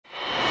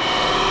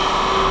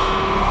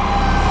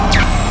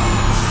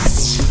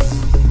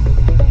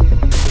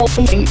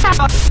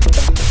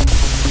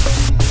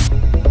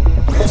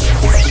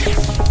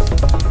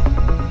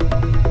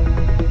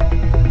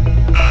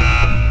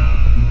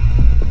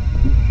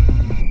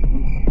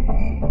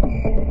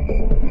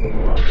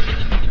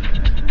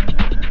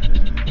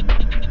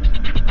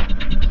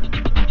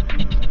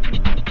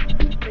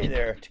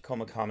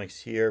Comics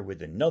here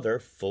with another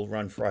Full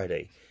Run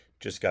Friday.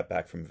 Just got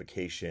back from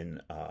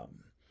vacation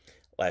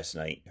last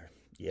night.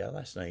 Yeah,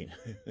 last night.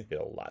 We had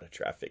a lot of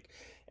traffic.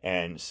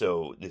 And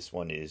so this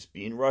one is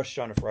being rushed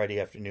on a Friday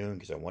afternoon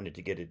because I wanted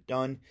to get it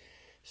done.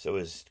 So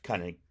it's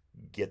kind of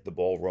get the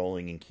ball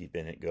rolling and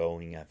keeping it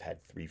going. I've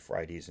had 3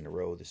 Fridays in a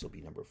row. This will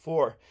be number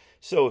 4.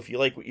 So if you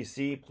like what you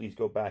see, please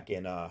go back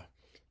and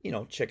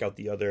check out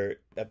the other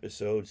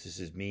episodes. This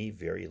is me,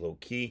 very low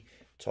key,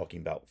 talking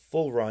about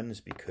full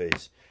runs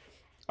because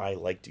I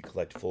like to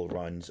collect full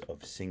runs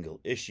of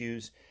single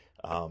issues.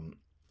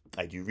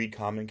 I do read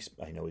comics.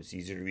 I know it's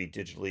easier to read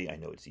digitally. I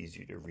know it's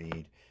easier to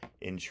read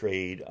in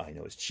trade. I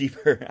know it's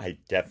cheaper. I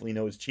definitely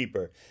know it's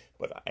cheaper.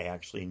 But I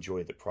actually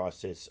enjoy the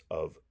process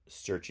of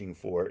searching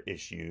for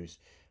issues,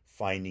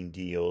 finding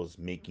deals,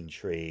 making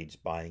trades,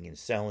 buying and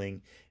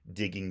selling,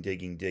 digging.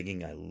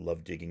 I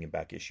love digging in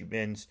back issue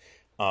bins.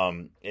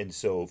 And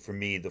so for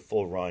me, the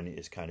full run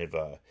is kind of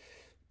a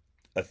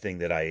thing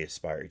that I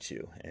aspire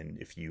to. And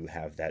if you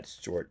have that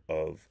sort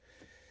of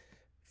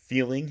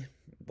feeling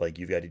like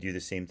you've got to do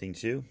the same thing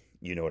too,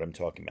 you know what I'm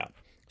talking about.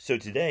 So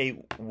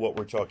today, what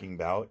we're talking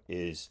about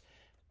is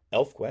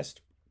Elfquest,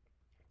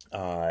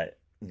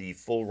 the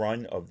full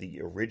run of the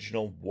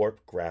original WaRP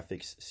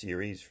graphics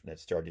series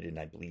that started in,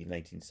 I believe,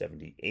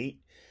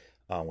 1978,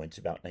 went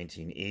to about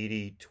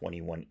 1980,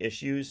 21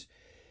 issues.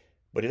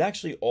 But it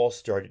actually all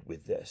started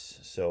with this.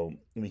 So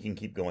we can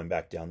keep going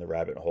back down the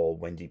rabbit hole.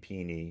 Wendy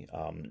Pini,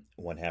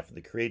 one half of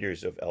the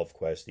creators of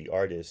Elfquest, the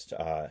artist,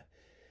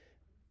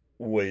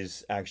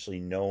 was actually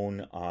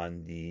known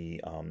on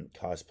the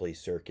cosplay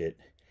circuit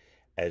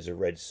as a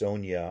Red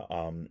Sonja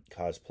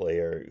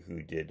cosplayer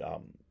who did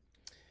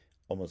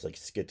almost like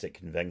skits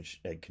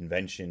at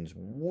conventions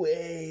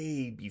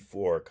way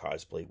before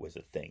cosplay was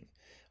a thing.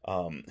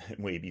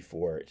 Way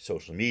before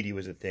social media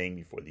was a thing,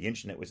 before the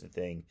internet was a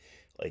thing,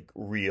 like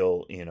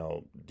real,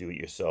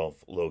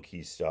 do-it-yourself,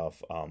 low-key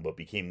stuff, but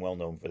became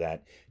well-known for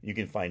that. You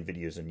can find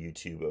videos on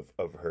YouTube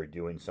of her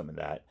doing some of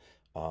that,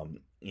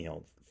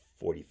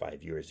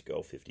 45 years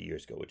ago, 50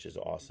 years ago, which is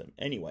awesome.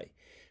 Anyway,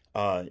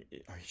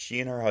 she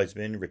and her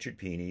husband, Richard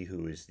Pini,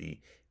 who is the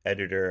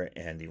editor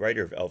and the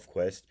writer of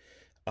Elfquest,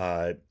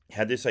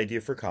 had this idea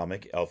for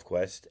comic,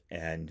 Elfquest,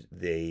 and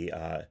they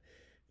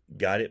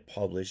got it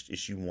published,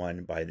 issue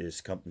 1, by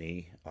this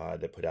company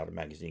that put out a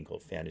magazine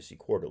called Fantasy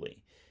Quarterly.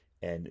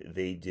 And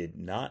they did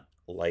not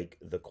like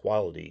the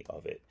quality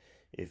of it.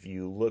 If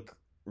you look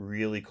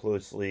really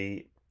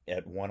closely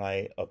at one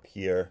eye up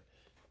here,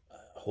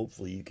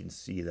 hopefully you can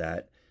see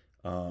that.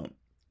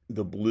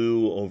 The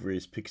blue over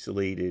his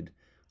pixelated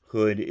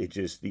hood,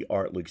 the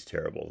art looks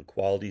terrible. The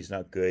quality's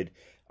not good.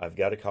 I've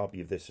got a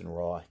copy of this in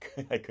raw.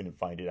 I couldn't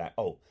find it.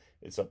 Oh,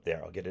 it's up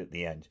there. I'll get it at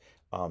the end.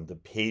 The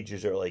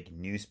pages are like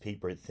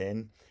newspaper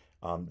thin.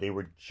 They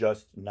were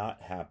just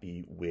not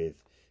happy with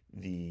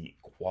the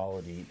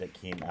quality that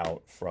came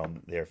out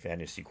from their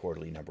Fantasy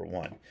Quarterly number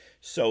 1.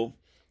 So,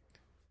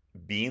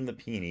 being the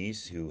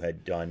Pinis, who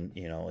had done,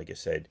 like I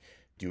said,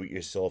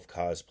 do-it-yourself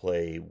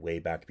cosplay way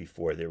back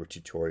before there were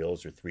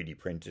tutorials or 3D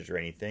printers or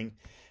anything,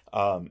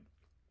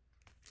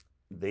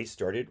 they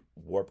started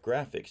WaRP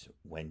Graphics,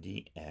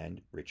 Wendy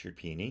and Richard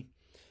Pini,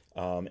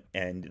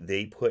 and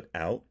they put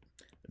out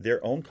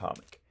their own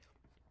comic,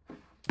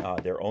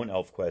 their own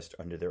Elfquest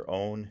under their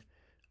own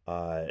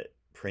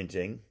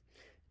printing.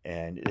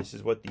 And this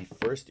is what the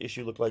first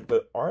issue looked like.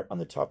 But art on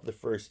the top of the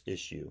first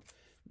issue,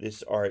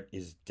 this art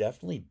is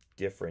definitely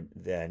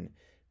different than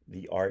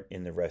the art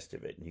in the rest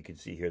of it. And you can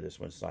see here, this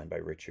one's signed by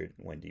Richard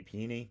and Wendy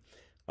Pini.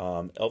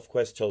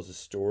 Elfquest tells the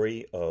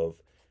story of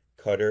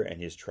Cutter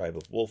and his tribe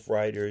of wolf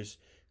riders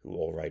who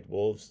all ride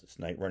wolves. It's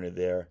Night Runner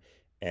there.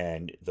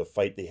 And the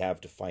fight they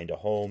have to find a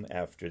home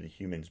after the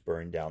humans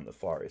burn down the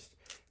forest.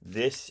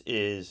 This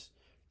is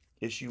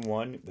issue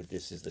 1, but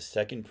this is the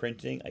second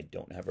printing. I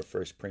don't have a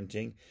first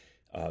printing.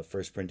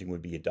 First printing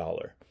would be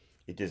 $1.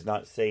 It does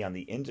not say on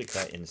the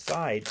indica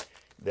inside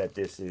that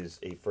this is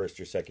a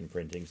first or second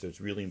printing, so it's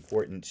really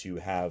important to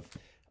have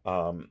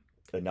a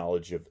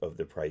knowledge of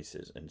the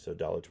prices. And so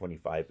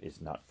 $1.25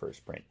 is not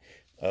first print.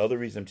 The other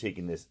reason I'm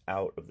taking this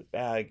out of the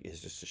bag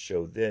is just to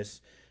show this.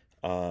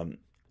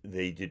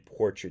 They did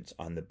portraits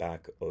on the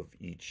back of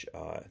each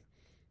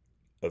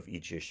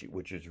issue,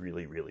 which is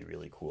really, really,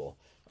 really cool.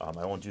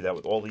 I won't do that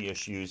with all the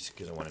issues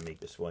because I want to make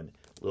this one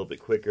a little bit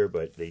quicker,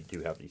 but they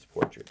do have these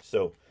portraits.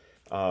 So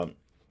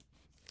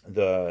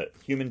the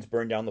humans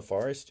burn down the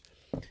forest.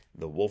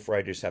 The wolf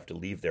riders have to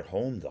leave their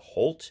home, the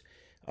Holt,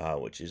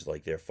 which is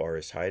like their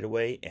forest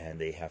hideaway, and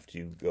they have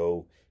to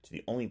go to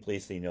the only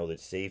place they know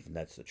that's safe, and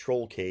that's the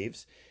troll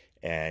caves.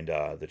 And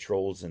the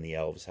trolls and the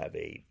elves have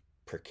a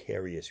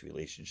precarious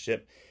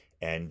relationship,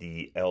 and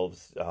the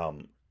elves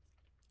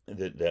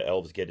the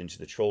elves get into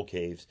the troll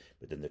caves,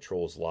 but then the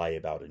trolls lie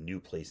about a new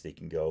place they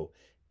can go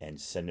and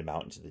send them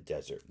out into the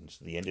desert. And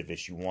so the end of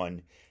issue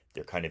 1,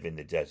 they're kind of in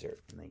the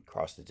desert, and they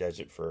cross the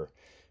desert for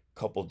a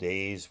couple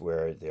days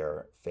where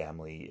their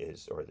family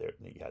is, or their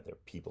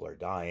people are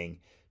dying,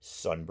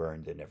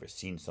 sunburned. They've never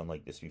seen sun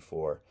like this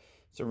before.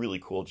 It's a really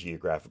cool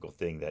geographical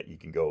thing that you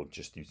can go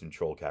just through some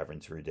troll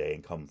caverns for a day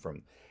and come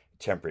from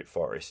temperate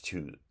forest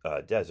to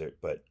desert,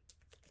 but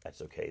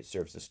that's okay. It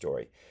serves the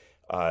story.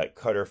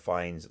 Cutter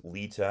finds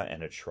Lita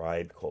and a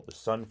tribe called the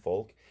Sun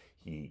Folk.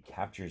 He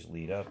captures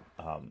Lita,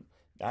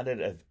 not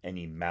out of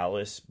any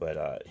malice,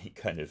 but he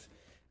kind of,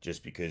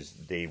 just because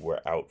they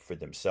were out for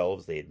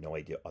themselves. They had no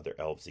idea other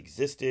elves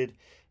existed,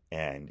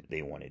 and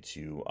they wanted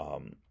to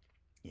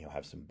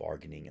have some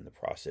bargaining in the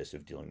process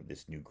of dealing with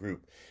this new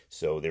group.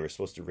 So they were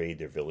supposed to raid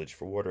their village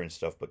for water and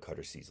stuff, but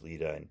Cutter sees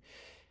Lita and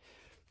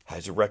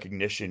has a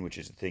recognition, which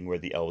is the thing where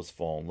the elves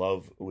fall in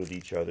love with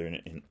each other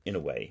in a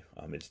way.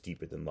 It's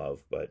deeper than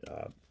love, but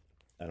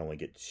I don't want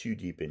to get too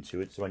deep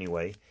into it. So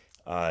anyway,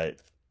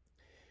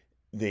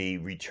 they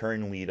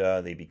return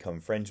Lita. They become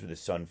friends with the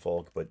Sun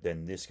Folk, but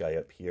then this guy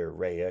up here,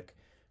 Rayek,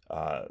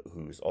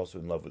 who's also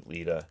in love with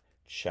Lita,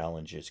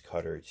 challenges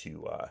Cutter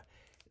to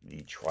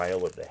the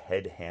trial of the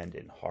head, hand,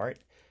 and heart,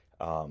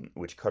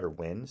 which Cutter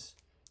wins,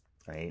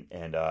 right?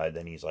 And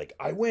then he's like,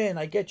 I win,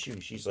 I get you.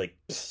 She's like,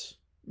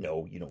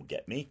 no, you don't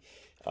get me.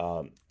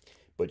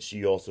 But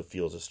she also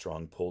feels a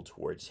strong pull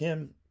towards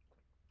him.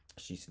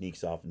 She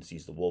sneaks off and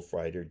sees the Wolf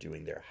Rider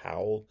doing their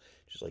howl,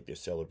 just like their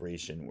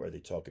celebration where they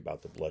talk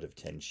about the blood of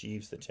 10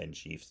 chiefs, the 10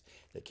 chiefs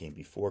that came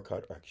before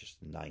Cutter, or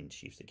just 9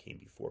 chiefs that came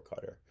before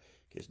Cutter.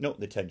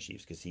 The 10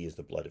 chiefs, because he is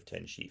the blood of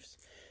 10 chiefs.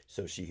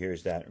 So she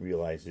hears that and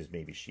realizes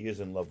maybe she is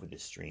in love with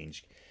this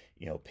strange,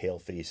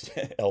 pale-faced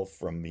elf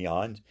from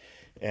beyond.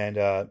 And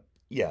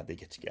they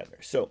get together.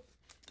 So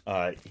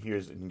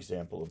here's an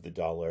example of the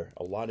dollar.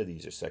 A lot of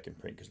these are second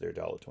print because they're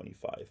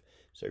 $1.25.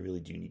 So I really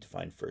do need to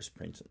find first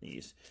prints on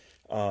these.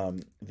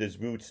 The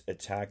Zwoots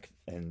attack,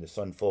 and the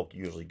Sun Folk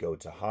usually go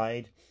to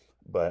hide,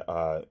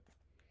 but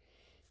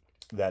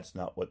that's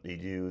not what they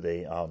do.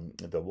 They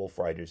the Wolf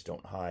Riders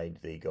don't hide.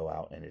 They go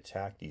out and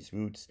attack these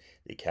Zwoots.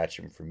 They catch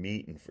them for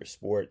meat and for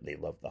sport. They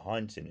love the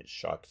hunt, and it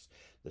shocks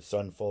the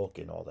Sun Folk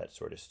and all that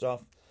sort of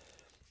stuff.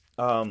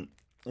 In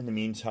the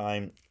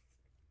meantime,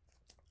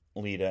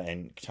 Lita,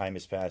 and time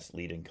has passed.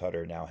 Lita and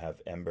Cutter now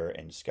have Ember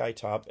and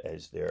Skytop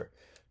as their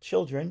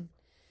children.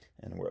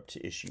 And we're up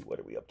to issue, what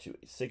are we up to?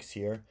 6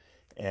 here.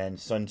 And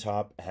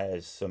Suntop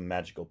has some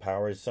magical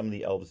powers. Some of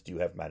the elves do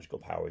have magical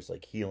powers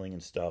like healing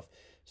and stuff.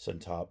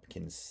 Suntop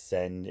can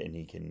send, and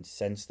he can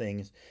sense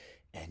things.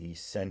 And he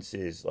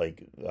senses,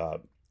 like,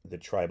 the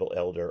tribal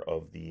elder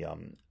of the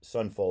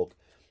Sunfolk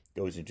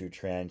goes into a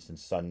trance, and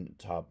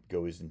Suntop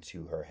goes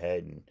into her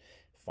head and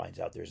finds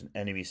out there's an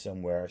enemy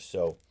somewhere.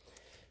 So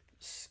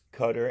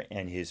Cutter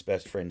and his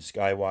best friend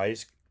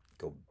Skywise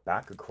go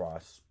back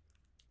across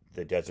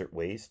the desert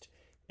waste,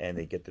 and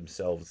they get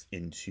themselves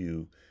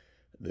into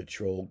the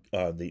troll.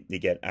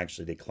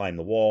 They climb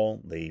the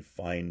wall. They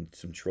find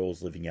some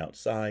trolls living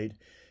outside,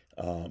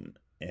 and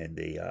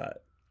they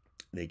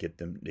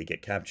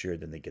get captured.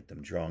 Then they get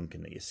them drunk,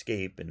 and they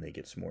escape, and they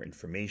get some more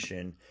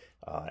information.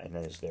 And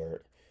as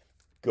they're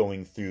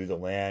going through the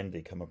land,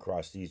 they come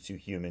across these 2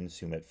 humans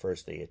whom at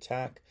first they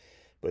attack,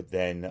 but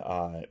then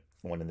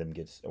one of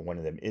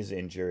them is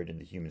injured,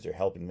 and the humans are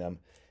helping them.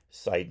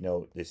 Side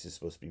note, this is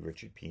supposed to be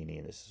Richard Pini,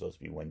 and this is supposed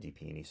to be Wendy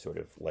Pini, sort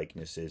of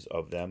likenesses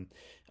of them.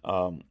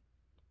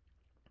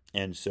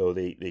 And so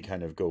they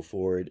kind of go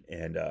forward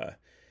and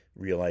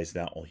realize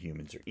not all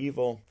humans are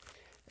evil.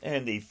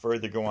 And they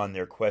further go on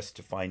their quest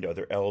to find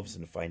other elves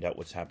and find out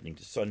what's happening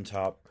to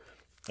Suntop.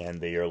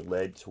 And they are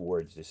led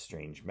towards this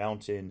strange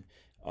mountain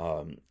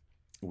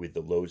with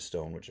the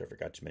lodestone, which I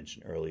forgot to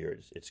mention earlier.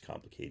 It's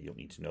complicated, you don't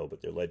need to know,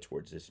 but they're led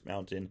towards this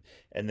mountain.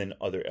 And then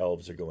other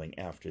elves are going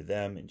after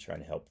them and trying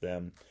to help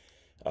them.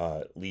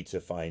 Lita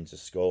finds a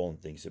skull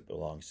and thinks it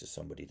belongs to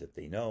somebody that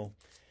they know.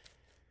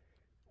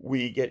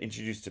 We get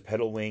introduced to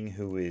Petalwing,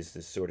 who is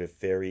this sort of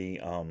fairy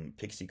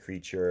pixie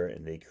creature,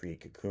 and they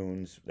create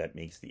cocoons that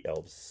makes the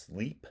elves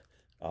sleep,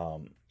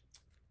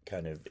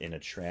 kind of in a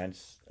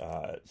trance,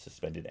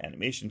 suspended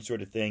animation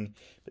sort of thing,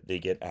 but they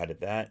get out of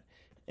that.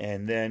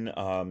 And then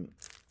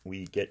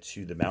we get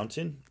to the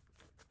mountain,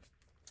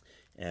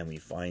 and we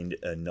find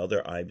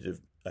another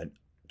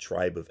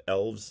tribe of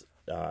elves,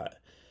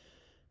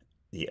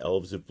 the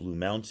elves of Blue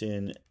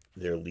Mountain,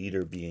 their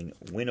leader being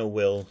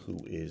Winnowill, who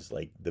is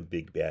like the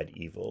big bad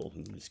evil,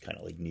 who's kind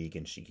of like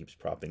Negan. She keeps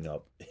cropping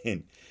up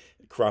in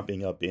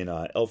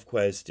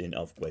Elfquest, in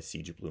Elfquest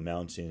Siege of Blue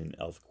Mountain,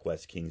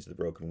 Elfquest Kings of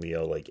the Broken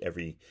Wheel, like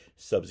every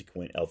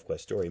subsequent Elfquest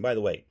story. And by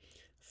the way,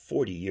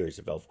 40 years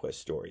of Elfquest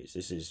stories.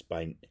 This is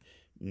by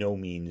no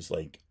means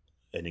like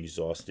an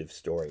exhaustive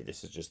story.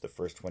 This is just the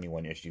first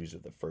 21 issues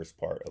of the first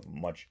part of a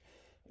much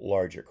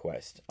larger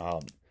quest.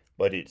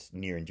 But it's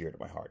near and dear to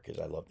my heart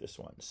because I love this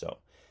one. So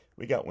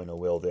we got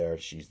Winnowill there.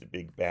 She's the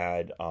big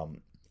bad. A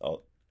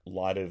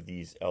lot of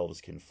these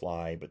elves can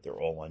fly, but they're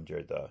all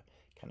under the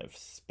kind of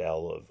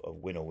spell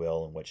of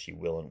Winnowill and what she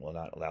will and will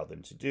not allow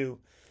them to do.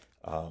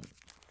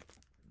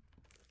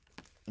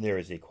 There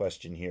is a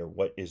question here: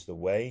 what is the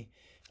way?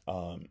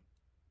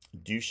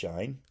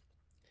 Dewshine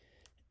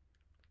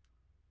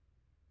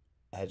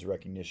has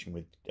recognition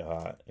with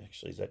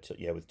actually, is that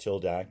with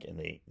Tildak, and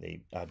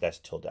they that's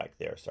Tildak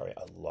there. Sorry,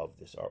 I love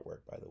this artwork,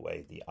 by the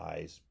way. The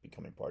eyes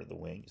becoming part of the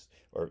wings,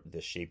 or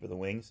the shape of the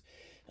wings.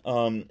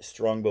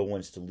 Strongbow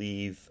wants to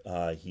leave.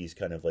 He's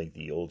kind of like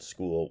the old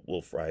school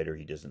wolf rider.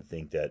 He doesn't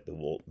think that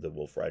the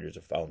wolf riders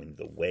are following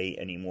the way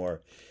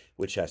anymore,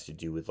 which has to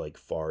do with like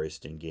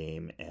forest and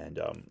game and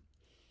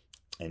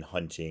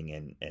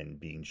hunting and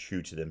being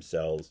true to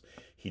themselves.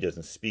 He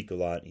doesn't speak a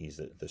lot. He's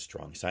the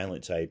strong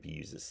silent type. He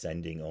uses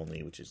sending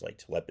only, which is like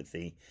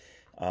telepathy.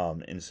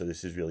 And so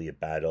this is really a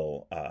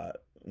battle.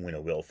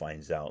 Winnowill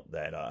finds out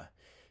that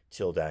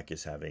Tildak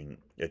is having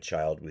a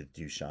child with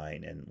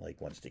Dewshine and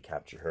like wants to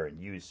capture her and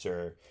use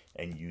her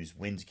and use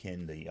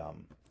Windkin,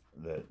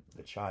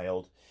 the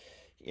child.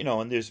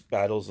 And there's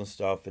battles and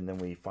stuff, and then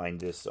we find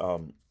this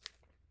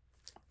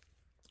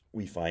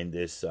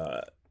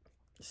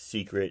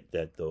secret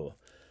that the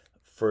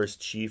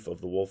first chief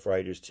of the Wolf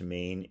Riders to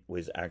Maine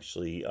was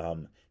actually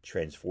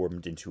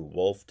transformed into a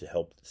wolf to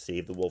help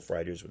save the Wolf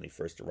Riders when they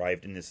first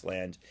arrived in this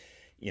land,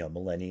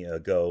 millennia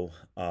ago.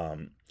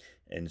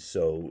 And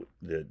so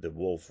the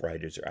Wolf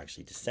Riders are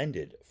actually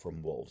descended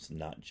from wolves,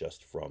 not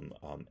just from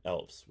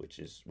elves, which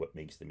is what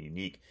makes them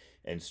unique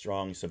and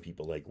strong. Some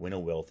people like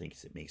Winnowill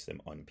thinks it makes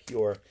them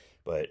unpure,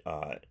 but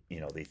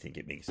they think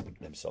it makes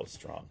themselves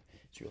strong.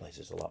 Just realize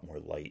there's a lot more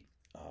light.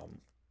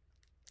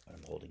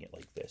 I'm holding it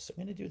like this. So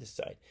I'm going to do this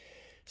side.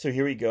 So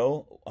here we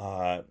go.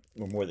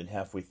 We're more than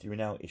halfway through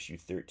now. Issue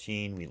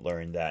 13, we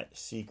learned that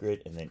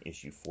secret, and then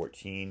issue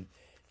 14,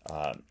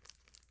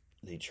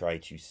 they try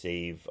to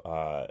save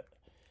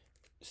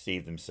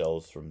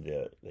themselves from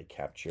the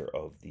capture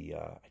of the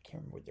I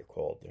can't remember what they're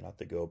called. They're not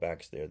the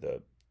Go-Backs. They're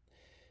the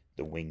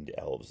winged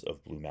elves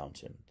of Blue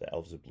Mountain. The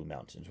elves of Blue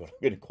Mountain is what I'm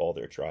going to call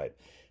their tribe.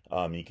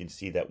 You can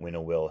see that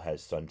Winnowill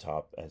has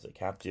Suntop as a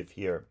captive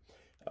here.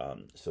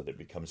 So there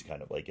becomes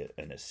kind of like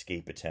an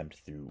escape attempt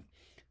through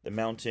the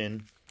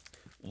mountain.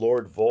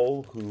 Lord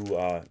Vol, who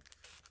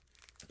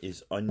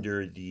is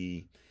under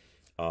the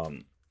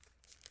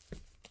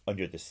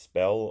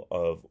spell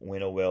of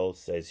Winnowill,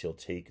 says he'll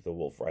take the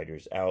Wolf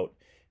Riders out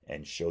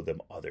and show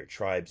them other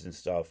tribes and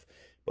stuff,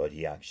 but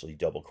he actually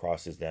double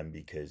crosses them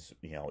because,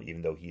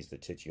 even though he's the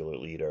titular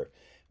leader,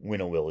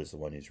 Winnowill is the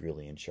one who's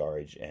really in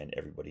charge, and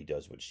everybody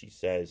does what she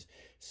says.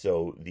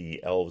 So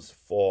the elves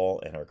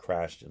fall and are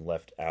crashed and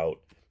left out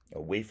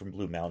away from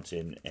Blue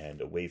Mountain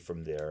and away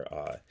from their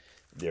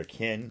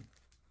kin.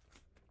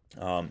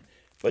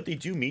 But they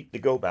do meet the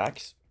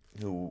Go-Backs,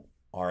 who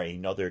are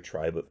another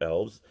tribe of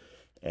elves.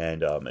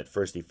 And at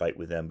first they fight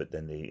with them, but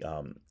then they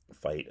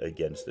fight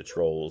against the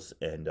trolls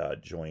and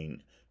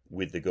join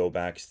with the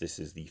Go-Backs. This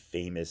is the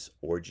famous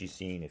orgy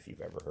scene. If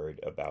you've ever heard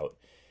about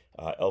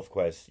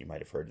Elfquest, you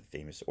might have heard of the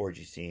famous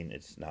orgy scene.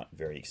 It's not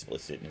very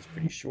explicit and it's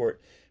pretty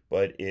short,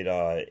 but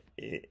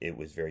it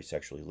was very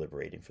sexually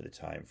liberating for the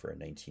time. For a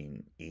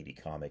 1980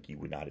 comic, you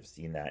would not have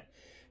seen that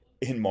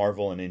in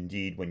Marvel, and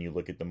indeed, when you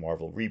look at the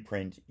Marvel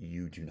reprint,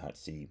 you do not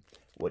see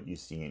what you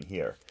see in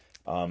here.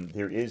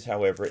 There is,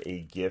 however,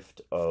 a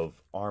gift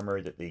of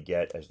armor that they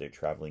get as they're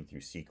traveling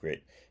through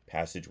secret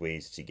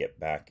passageways to get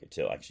back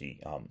to actually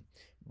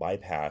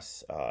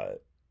bypass. I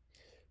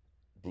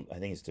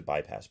think it's to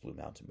bypass Blue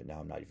Mountain, but now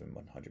I'm not even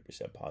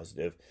 100%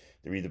 positive.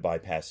 They're either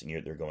bypassing it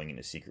or they're going in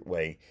a secret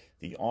way.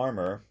 The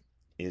armor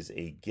is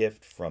a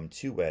gift from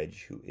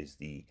Two-Edge, who is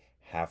the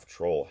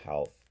half-troll,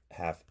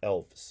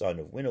 half-elf son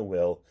of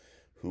Winnowill,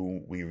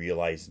 who we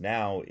realize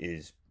now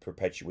is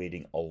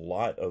perpetuating a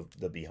lot of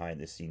the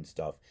behind-the-scenes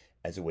stuff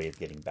as a way of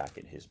getting back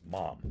at his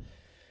mom.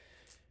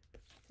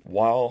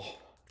 While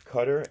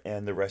Cutter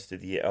and the rest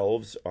of the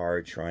elves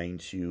are trying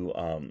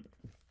to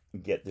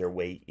get their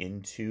way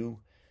into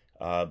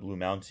Blue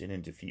Mountain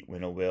and defeat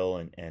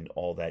Winnowill and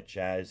all that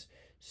jazz,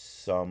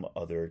 some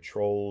other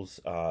trolls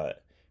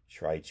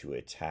try to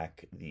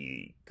attack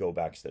the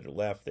Go-Backs that are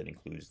left. That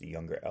includes the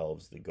younger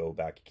elves, the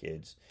Go-Back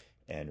kids,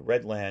 and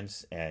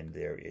Redlands, and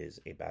there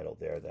is a battle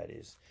there that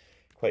is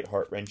quite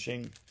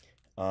heart-wrenching.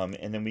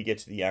 And then we get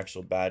to the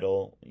actual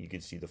battle. You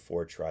can see the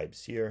four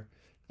tribes here: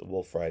 the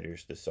Wolf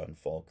Riders, the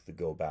Sunfolk, the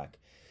Go-Back,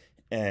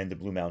 and the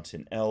Blue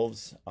Mountain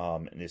Elves.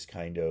 And this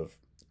kind of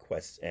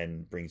quest's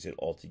end brings it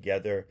all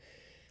together.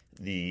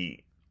 The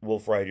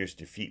Wolf Riders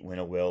defeat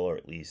Winnowill, or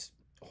at least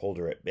hold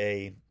her at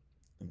bay.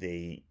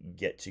 They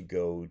get to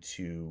go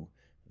to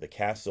the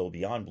castle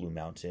beyond Blue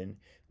Mountain,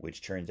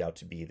 which turns out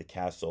to be the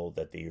castle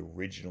that they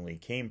originally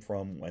came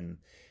from when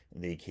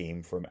they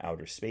came from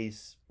outer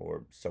space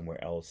or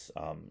somewhere else.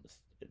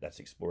 That's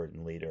explored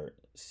in later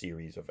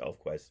series of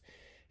Elfquest,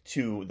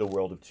 to the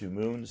world of Two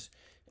Moons.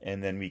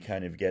 And then we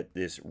kind of get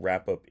this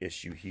wrap-up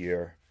issue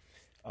here.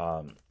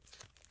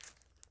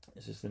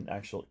 Is this an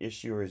actual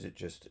issue or is it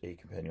just a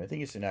compendium? I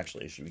think it's an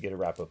actual issue. We get a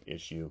wrap-up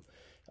issue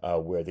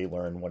where they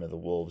learn one of the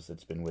wolves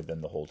that's been with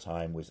them the whole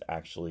time was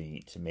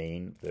actually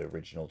Tamaine, the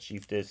original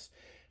chiefess.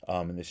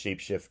 and the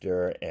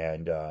Shapeshifter,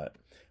 and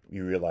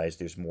you realize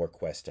there's more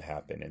quests to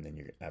happen, and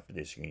then after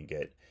this you're going to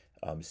get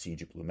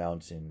Siege of Blue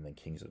Mountain, and then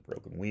Kings of the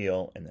Broken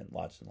Wheel, and then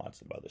lots and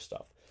lots of other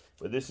stuff.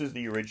 But this is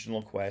the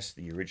original quest,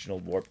 the original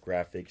WaRP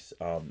graphics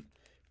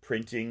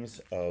printings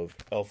of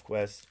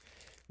Elfquest.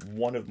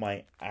 One of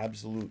my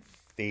absolute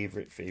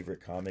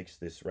favorite comics.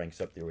 This ranks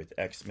up there with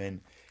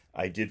X-Men.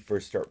 I did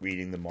first start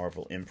reading the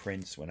Marvel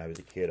imprints when I was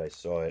a kid. I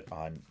saw it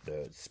on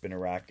the spinner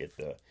rack at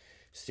the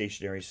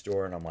stationery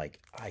store, and I'm like,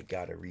 I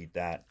gotta read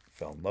that.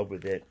 Fell in love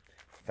with it.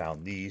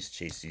 Found these,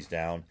 chased these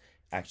down.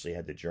 Actually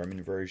had the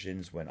German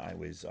versions when I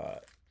was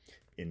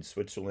in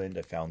Switzerland.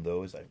 I found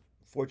those. I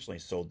fortunately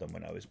sold them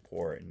when I was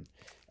poor and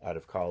out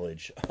of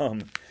college.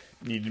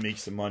 Needed to make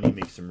some money,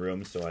 make some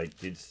room, so I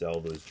did sell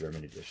those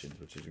German editions,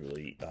 which is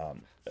really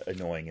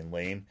annoying and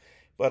lame.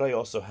 But I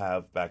also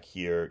have back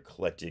here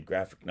collected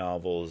graphic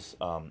novels.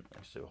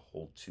 Actually, a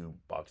whole 2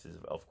 boxes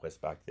of Elfquest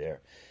back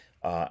there.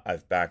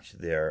 I've backed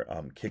their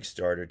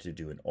Kickstarter to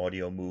do an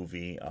audio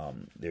movie.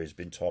 There's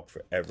been talk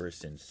forever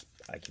since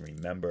I can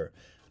remember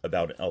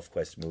about an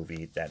Elfquest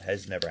movie. That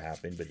has never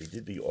happened, but they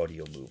did the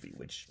audio movie,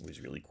 which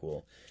was really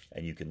cool.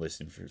 And you can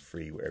listen for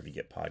free wherever you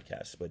get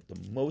podcasts. But the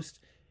most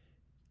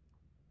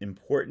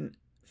important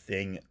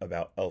thing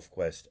about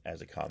Elfquest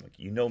as a comic,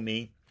 you know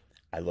me,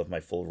 I love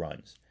my full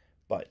runs.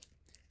 But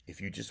if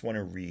you just want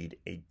to read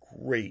a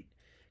great,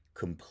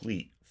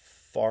 complete,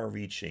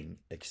 far-reaching,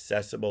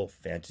 accessible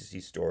fantasy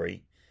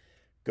story,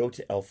 go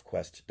to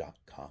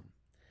elfquest.com.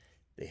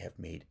 They have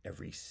made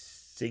every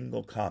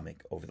single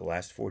comic over the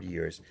last 40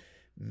 years,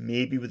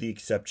 maybe with the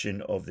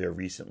exception of their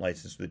recent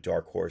license with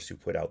Dark Horse, who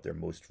put out their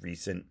most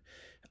recent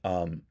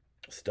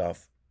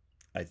stuff.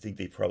 I think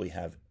they probably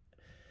have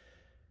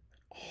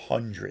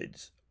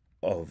hundreds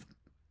of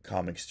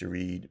comics to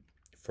read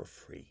for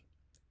free.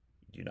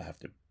 You do not have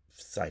to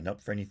sign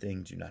up for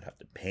anything, do not have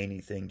to pay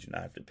anything, do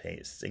not have to pay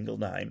a single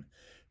dime.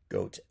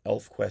 Go to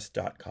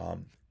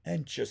elfquest.com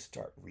and just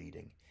start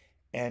reading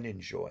and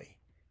enjoy.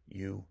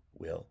 You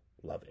will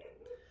love it.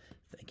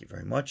 Thank you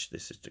very much.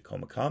 This is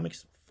Tacoma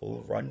Comics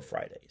Full Run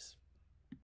Fridays.